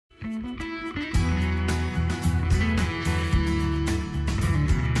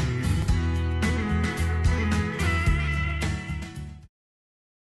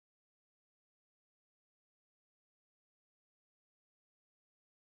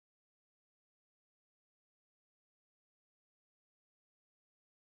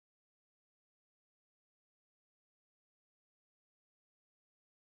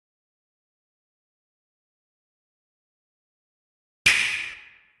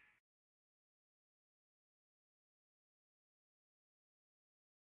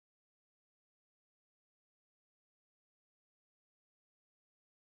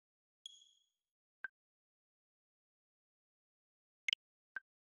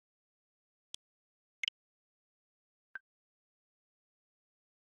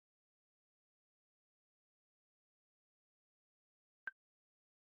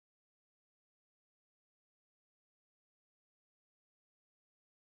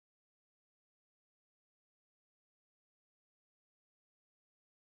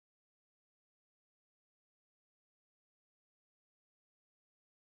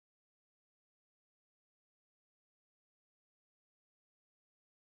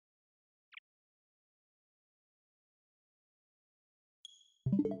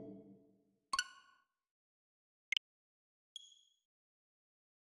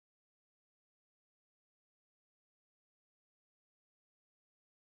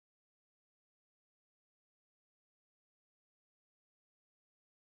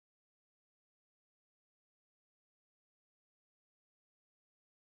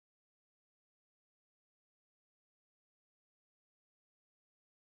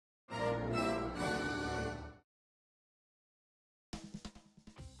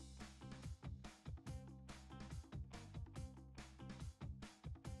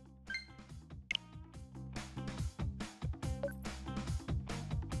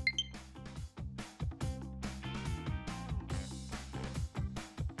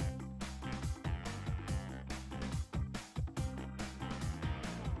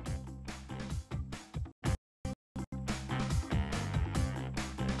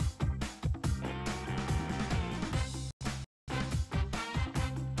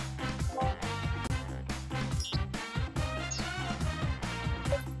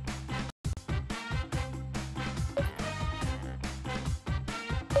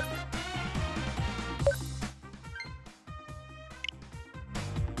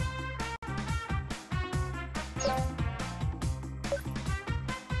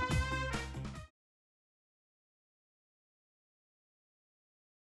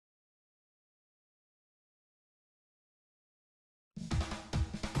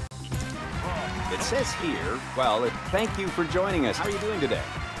It says here, well, thank you for joining us. How are you doing today?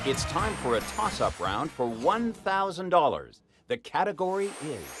 It's time for a toss-up round for $1,000. The category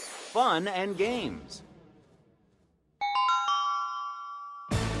is fun and games.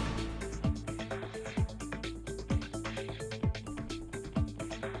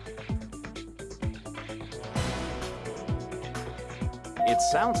 It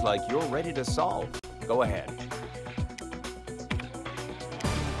sounds like you're ready to solve. Go ahead.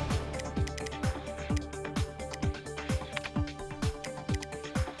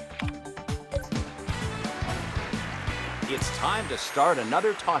 It's time to start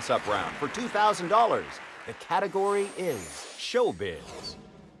another toss-up round for $2,000. The category is showbiz.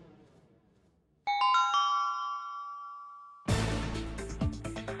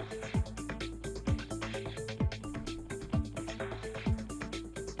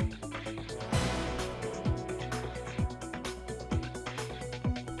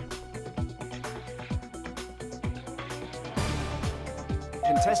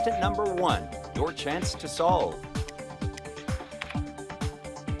 Contestant number 1, your chance to solve.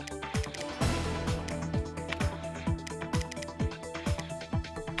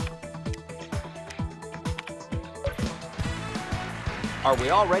 Are we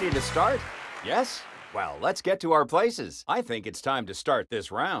all ready to start? Yes? Well, let's get to our places. I think it's time to start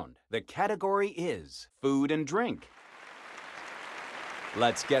this round. The category is food and drink.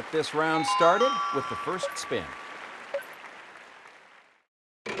 Let's get this round started with the first spin.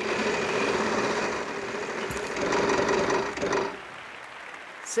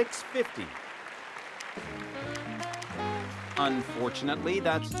 $6.50. Unfortunately,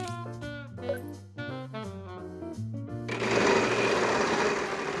 that's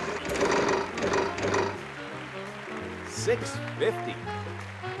 $6.50.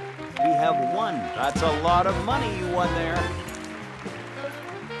 We have won. That's a lot of money you won there.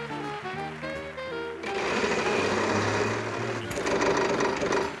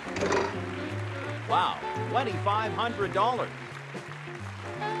 Wow, $2,500.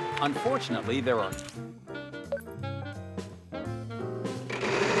 Unfortunately, there are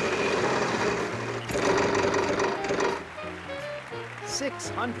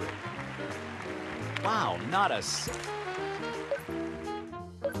 $600. Wow, not a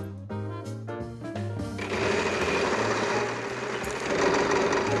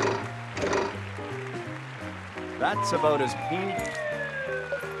That's about as painful.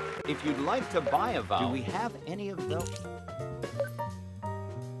 If you'd like to buy a vowel, do we have any of those?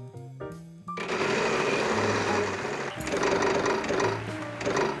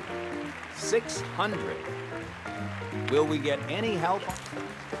 $600. Will we get any help?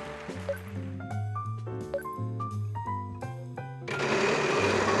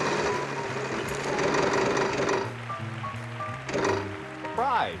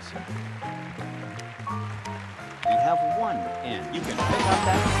 Prize. We have one in. You can pick up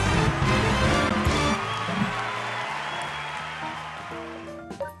that.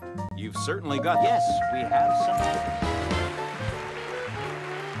 You've certainly got. Yes, we have some.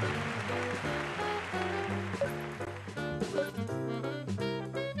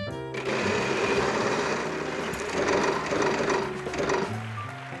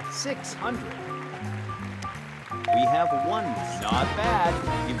 $600. we have one. Not bad.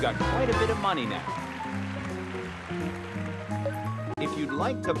 You've got quite a bit of money now. If you'd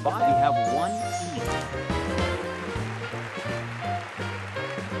like to buy, we have one each.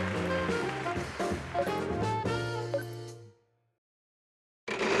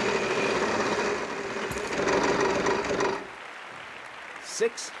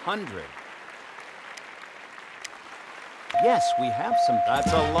 $600. Yes, we have some.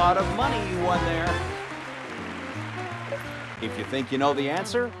 That's a lot of money you won there. If you think you know the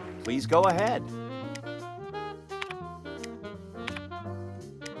answer, please go ahead.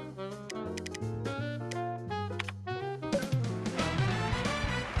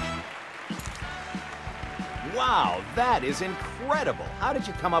 Wow, that is incredible. How did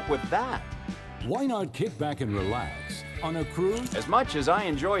you come up with that? Why not kick back and relax on a cruise? As much as I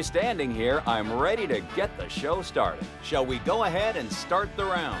enjoy standing here, I'm ready to get the show started. Shall we go ahead and start the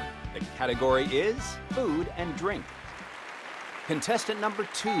round? The category is food and drink. Contestant number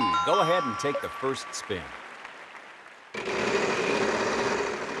 2, go ahead and take the first spin.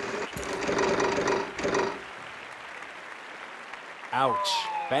 Ouch,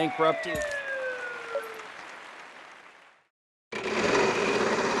 bankrupted.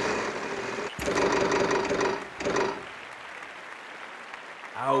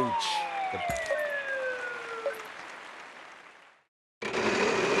 Ouch.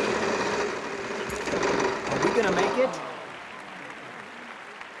 Are we gonna make it?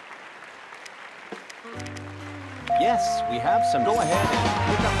 Yes, we have some. Go ahead and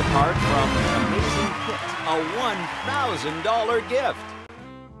pick up the card from Amazing Kit, a $1,000 gift.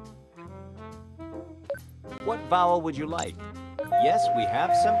 What vowel would you like? Yes, we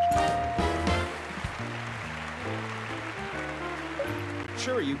have some.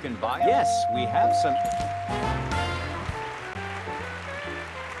 Sure, you can buy it. Yes, we have some.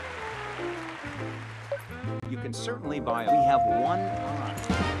 You can certainly buy it. We have one on.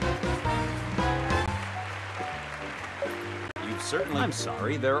 You've certainly. I'm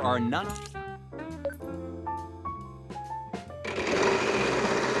sorry, there are none.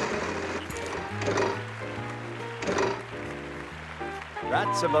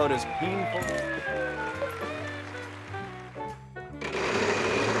 That's about as painful.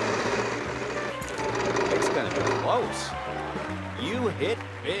 Close. You hit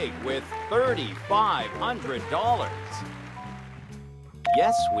big with $3,500.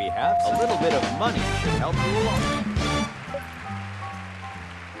 Yes, we have. A little bit of money should help you along.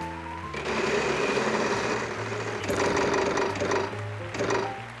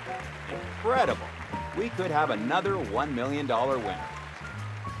 Incredible. We could have another $1 million winner.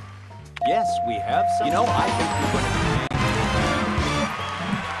 Yes, we have some. You know, I think we're going to be.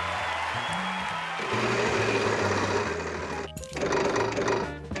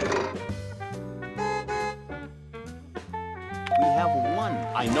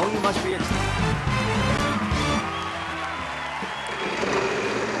 I know you must be excited.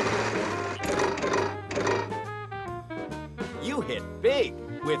 You hit big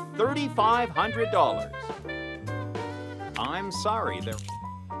with $3,500. I'm sorry, there.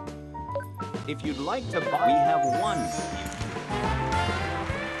 If you'd like to buy, we have one.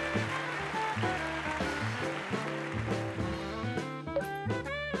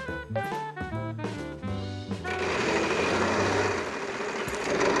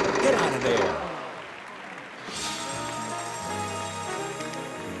 Get out of there.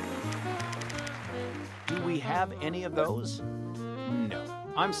 Do we have any of those? No,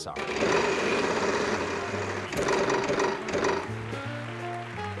 I'm sorry.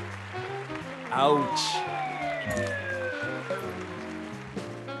 Ouch.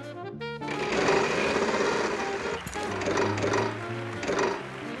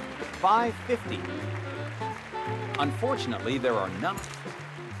 $550. Unfortunately, there are none.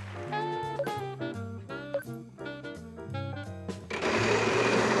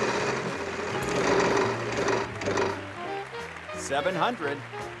 $700.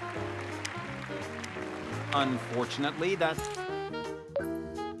 Unfortunately, that's.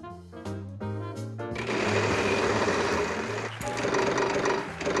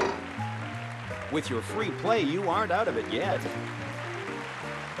 With your free play, you aren't out of it yet.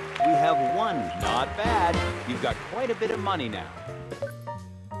 We have one. Not bad. You've got quite a bit of money now.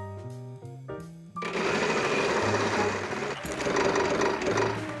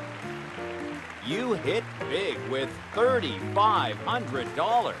 You hit big with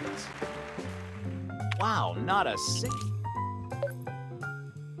 $3,500. Wow, not a cent.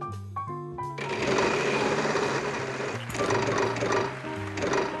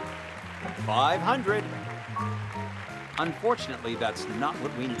 $500. Unfortunately, that's not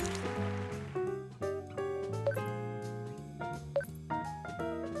what we need.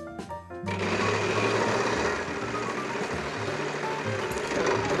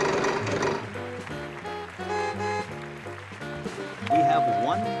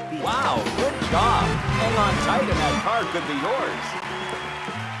 one piece. Wow, good job. Hang on tight and that car could be yours.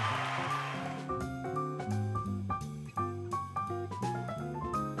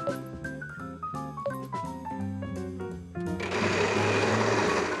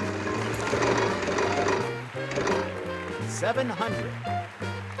 $700.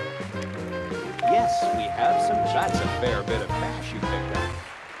 Yes, we have some. That's a fair bit of cash you picked up.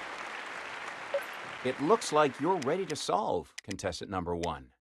 It looks like you're ready to solve, contestant number 1.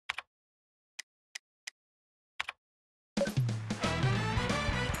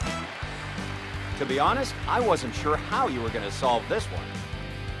 To be honest, I wasn't sure how you were going to solve this one.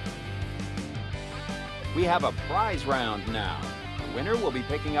 We have a prize round now. The winner will be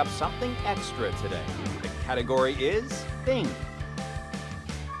picking up something extra today. The category is Thing.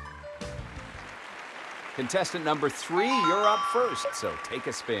 Contestant number 3, you're up first, so take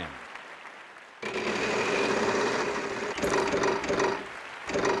a spin.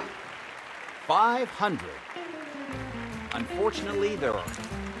 $500. Unfortunately, there are...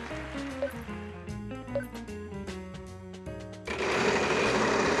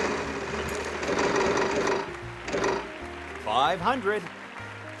 $500.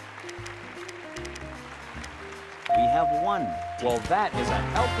 We have 1. Well, that is a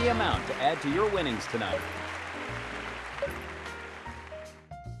healthy amount to add to your winnings tonight.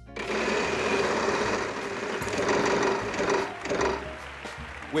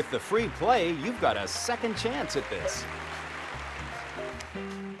 With the free play, you've got a second chance at this.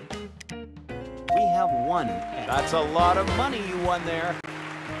 We have 1. That's a lot of money you won there.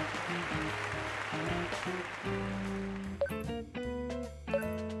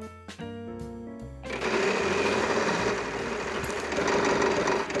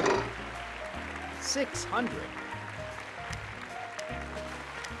 $600.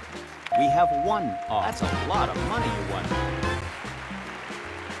 We have 1 off. That's a lot of money you won.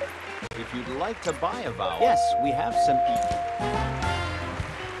 If you'd like to buy a vowel, yes, we have some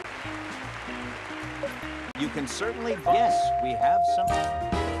You can certainly, yes, we have some.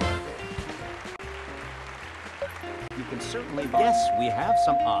 You can certainly, yes, we have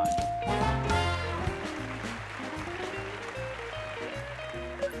some odd.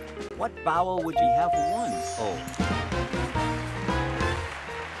 What vowel would you have 1? Oh.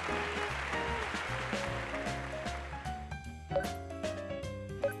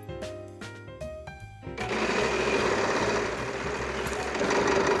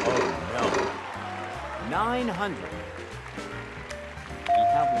 $900. We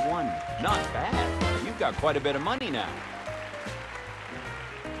have 1. Not bad. You've got quite a bit of money now.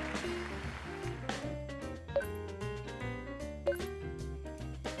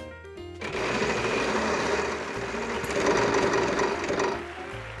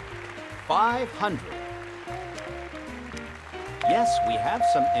 $500. Yes, we have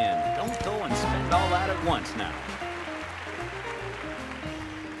some N. Don't go and spend all that at once now.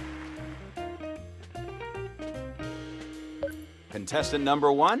 Contestant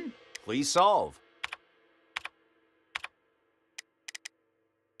number 1, please solve.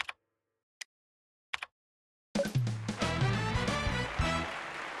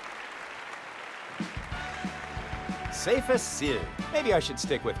 C'est facile. Maybe I should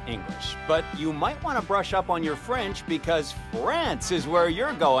stick with English, but you might want to brush up on your French because France is where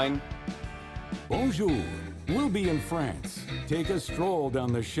you're going. Bonjour. We'll be in France. Take a stroll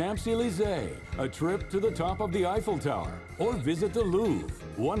down the Champs-Élysées, a trip to the top of the Eiffel Tower, or visit the Louvre.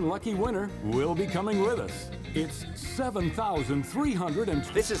 One lucky winner will be coming with us. It's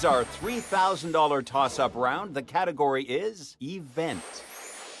 $7,300. This is our $3,000 toss-up round. The category is Event.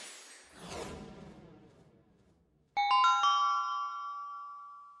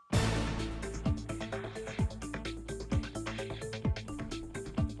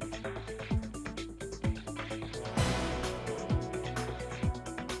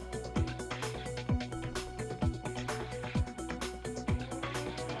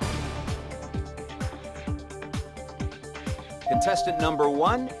 Contestant number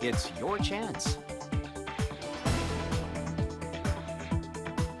 1, it's your chance.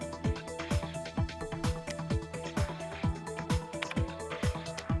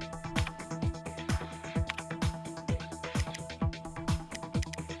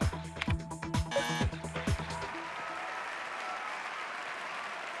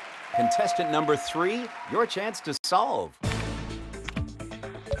 Contestant number 3, your chance to solve.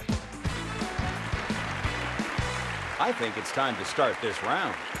 I think it's time to start this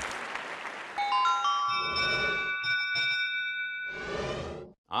round.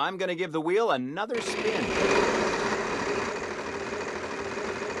 I'm going to give the wheel another spin.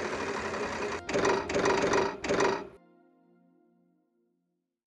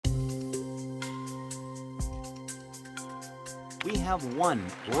 We have one.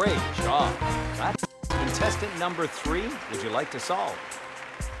 Great job. That's contestant number 3. Would you like to solve?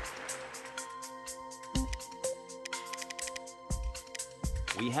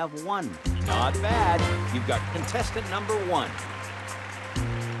 We have one. Not bad. You've got contestant number 1.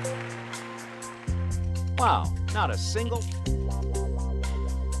 Wow, not a single.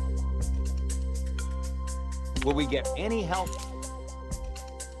 Will we get any help?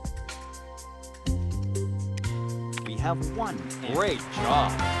 We have one. Great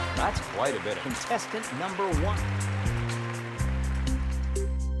job. That's quite a bit. Contestant number 1.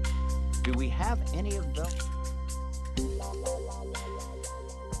 Do we have any of those?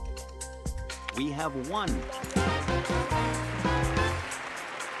 We have one.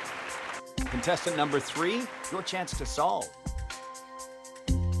 Contestant number 3, your chance to solve.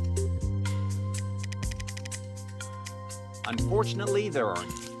 Unfortunately, there are...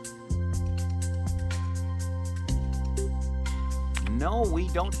 No, we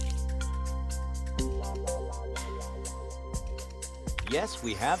don't. Yes,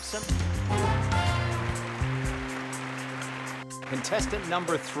 we have some. Contestant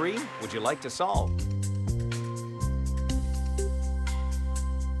number 3, would you like to solve?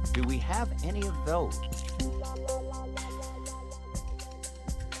 Do we have any of those?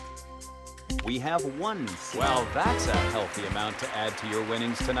 We have one. Well, that's a healthy amount to add to your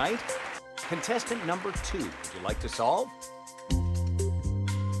winnings tonight. Contestant number 2, would you like to solve?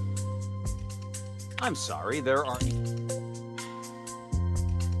 I'm sorry, there are...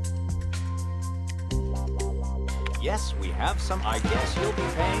 Yes, we have some. I guess you'll be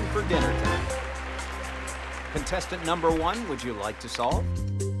paying for dinner tonight. Contestant number 1, would you like to solve?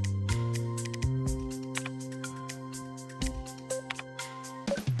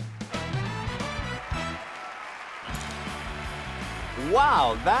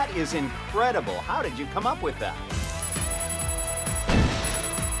 Wow, that is incredible. How did you come up with that?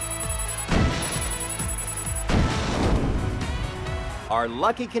 Our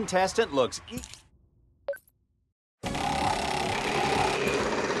lucky contestant looks...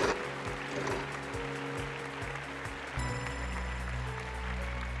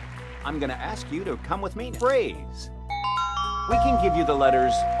 I'm going to ask you to come with me. Phrase. We can give you the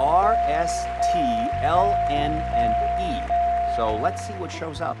letters R, S, T, L, N, and E. So let's see what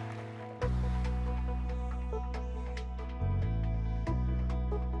shows up.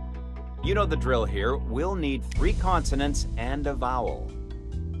 You know the drill here. We'll need 3 consonants and a vowel.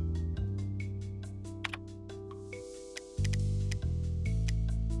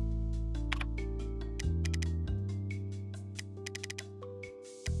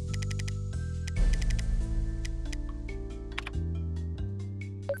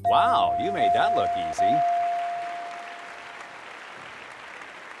 Wow, you made that look easy.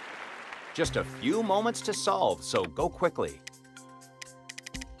 Just a few moments to solve, so go quickly.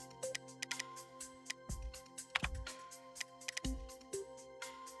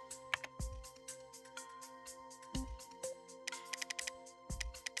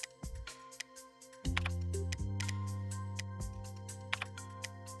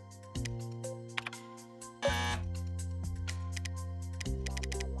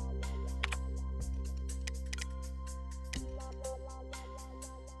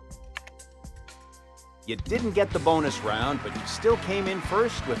 You didn't get the bonus round, but you still came in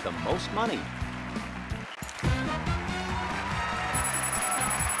first with the most money.